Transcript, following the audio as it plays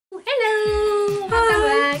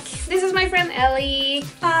Ellie.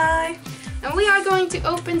 Hi. And we are going to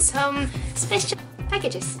open some special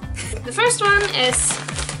packages. The first one is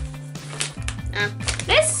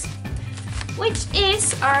this, which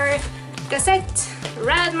is our cassette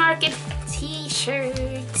RAD Market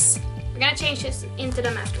t-shirts. We're gonna change this into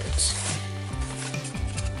them afterwards.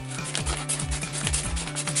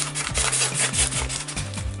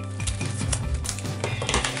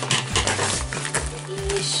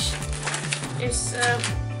 There's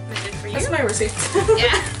method for you. That's my receipt.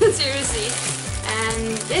 Yeah, that's your receipt.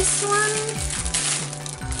 And this one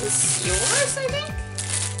is yours, I think? I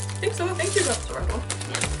think so. I think you got the right one.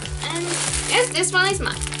 Yeah. And yes, this one is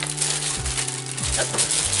mine. Oh.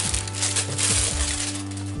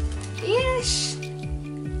 Yes.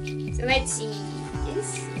 So let's see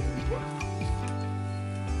this.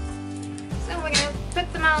 So we're gonna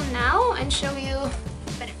put them on now and show you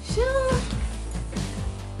better. So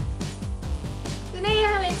there you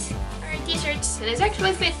have it. Our t-shirts, and it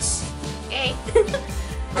actually fits. Yay.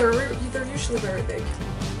 They're usually very big.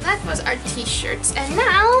 That was our t-shirts, and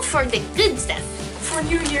now for the good stuff. For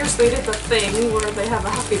New Year's they did that thing where they have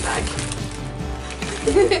a happy bag.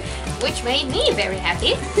 Which made me very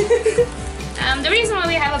happy. The reason why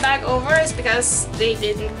we have a bag over is because they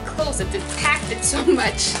didn't close it, they packed it so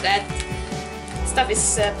much that stuff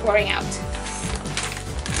is pouring out.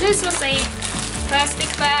 This was a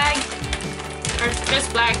plastic bag, or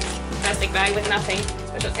just black plastic bag with nothing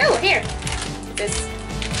special. Oh, here!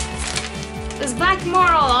 There's black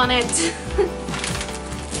moral on it.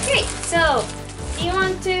 Okay, so do you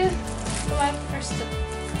want to go out first?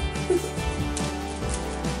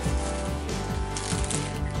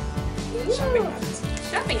 Shopping net.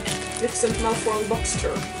 Shopping net. It's a malformed box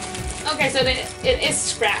tour. Okay, so it is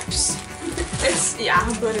scraps.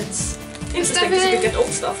 But it's interesting because you can get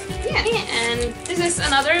old stuff. Yeah, and this is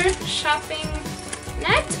another shopping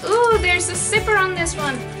net. Ooh, there's a zipper on this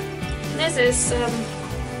one. This is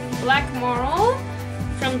black moral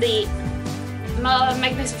from the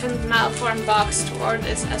Magnificent Malformed box tour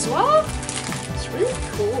this as well. It's really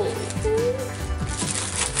cool.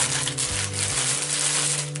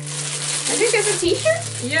 I think it's a t-shirt?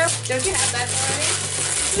 Yeah. Don't you have that already?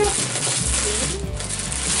 Yeah.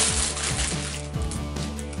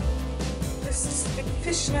 This is the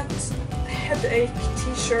fishnet headache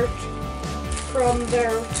t-shirt from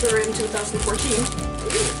their tour in 2014.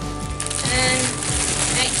 And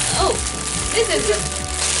oh, this is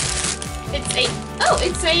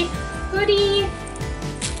it's a hoodie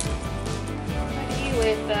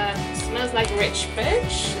with smells like rich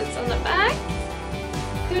bitch. It's on the back.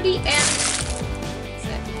 Hoodie and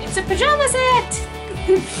it's a pajama set.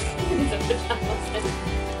 It's a pajama set.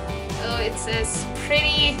 So it says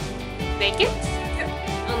pretty vacant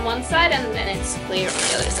on one side, and then it's clear on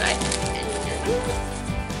the other side.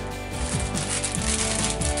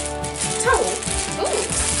 Towel. Oh.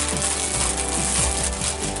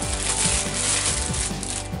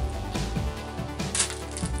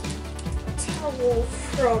 Towel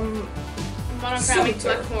from Monochromatic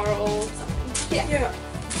Center. black moral. Yeah.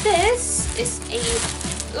 This is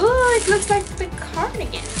it looks like the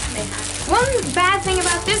cardigan they have. One bad thing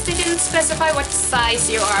about this, they didn't specify what size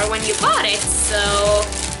you are when you bought it, so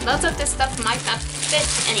lots of this stuff might not fit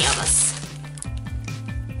any of us.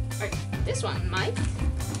 Or this one might.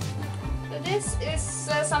 So this is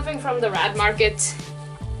something from the RAD Market,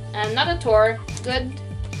 and not a tour, good.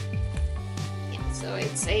 Yeah, so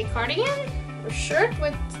it's a cardigan or shirt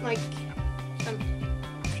with like some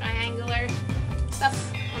triangular stuff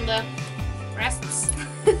on the breasts.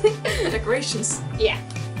 Decorations. Yeah.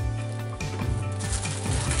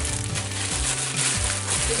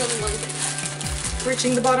 There's only one thing.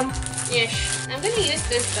 Reaching the bottom. Yes. I'm gonna use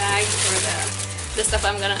this bag for the stuff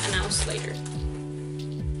I'm gonna announce later.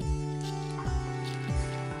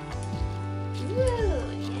 Ooh,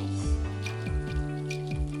 nice.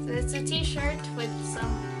 So it's a t-shirt with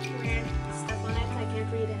some weird stuff on it. I can't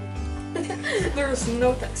read it. There's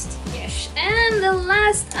no text. Yes, and the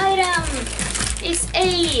last item is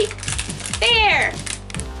a bear.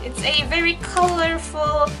 It's a very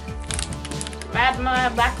colorful black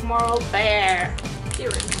moral bear.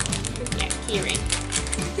 Keyring. Yeah, keyring.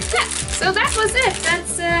 Yeah, so that was it.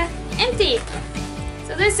 That's empty.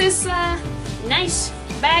 So this is a nice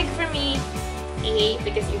bag for me.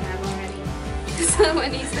 Because you have already so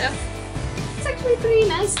many stuff. It's actually pretty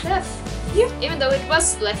nice stuff. Yeah. Even though it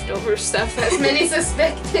was leftover stuff, as many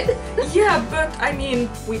suspected. Yeah, but I mean,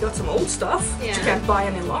 we got some old stuff that Yeah. you can't buy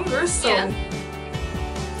any longer, so Yeah.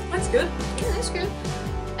 that's good. Yeah, that's good.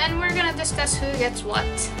 And we're gonna discuss who gets what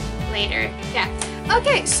later. Yeah.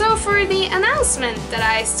 Okay, so for the announcement that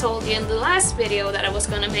I told you in the last video that I was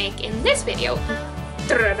gonna make in this video,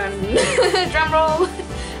 drum roll.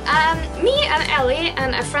 Me and Ellie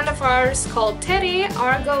and a friend of ours called Teddy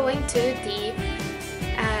are going to the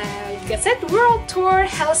Gazette World Tour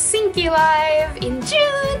Helsinki Live in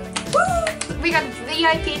June. Woo! We got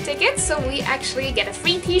VIP tickets, so we actually get a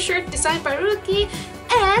free t-shirt designed by Ruki,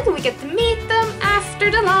 and we get to meet them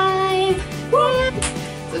after the live. Woo!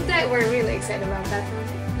 So that we're really excited about that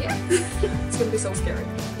one. Yeah. It's gonna be so scary.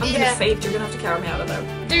 I'm gonna faint, you're gonna have to carry me out of there.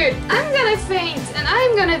 Dude, I'm gonna faint and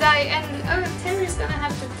I'm gonna die and Terry's gonna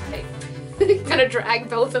have to gonna drag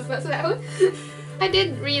both of us out. I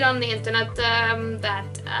did read on the internet that,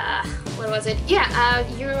 what was it? Yeah,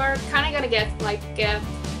 you are kind of gonna get like,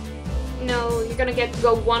 no, you're gonna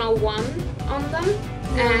go 101 on them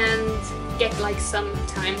and get like some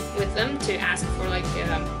time with them to ask for like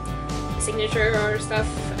signature or stuff.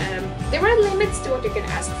 There were limits to what you can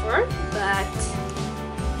ask for, but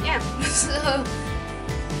yeah, so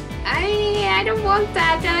I don't want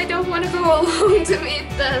that. I don't want to go alone to meet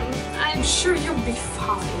them. I'm sure you'll be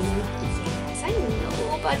fine. Yes, I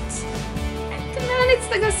know, but come on, it's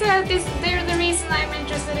like I said, they're the reason I'm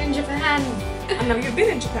interested in Japan. I know you've been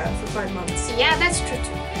in Japan for 5 months. Yeah, that's true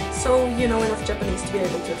too. So you know enough Japanese to be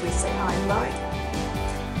able to at least say hi and bye.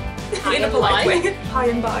 Hi in a polite way. Hi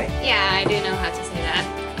and bye. Yeah, I do know how to say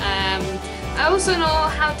that. I also know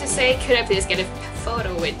how to say, could I please get a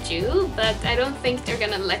photo with you, but I don't think they're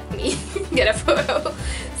gonna let me get a photo.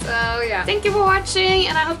 So yeah. Thank you for watching,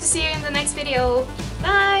 and I hope to see you in the next video.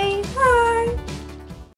 Bye! Bye!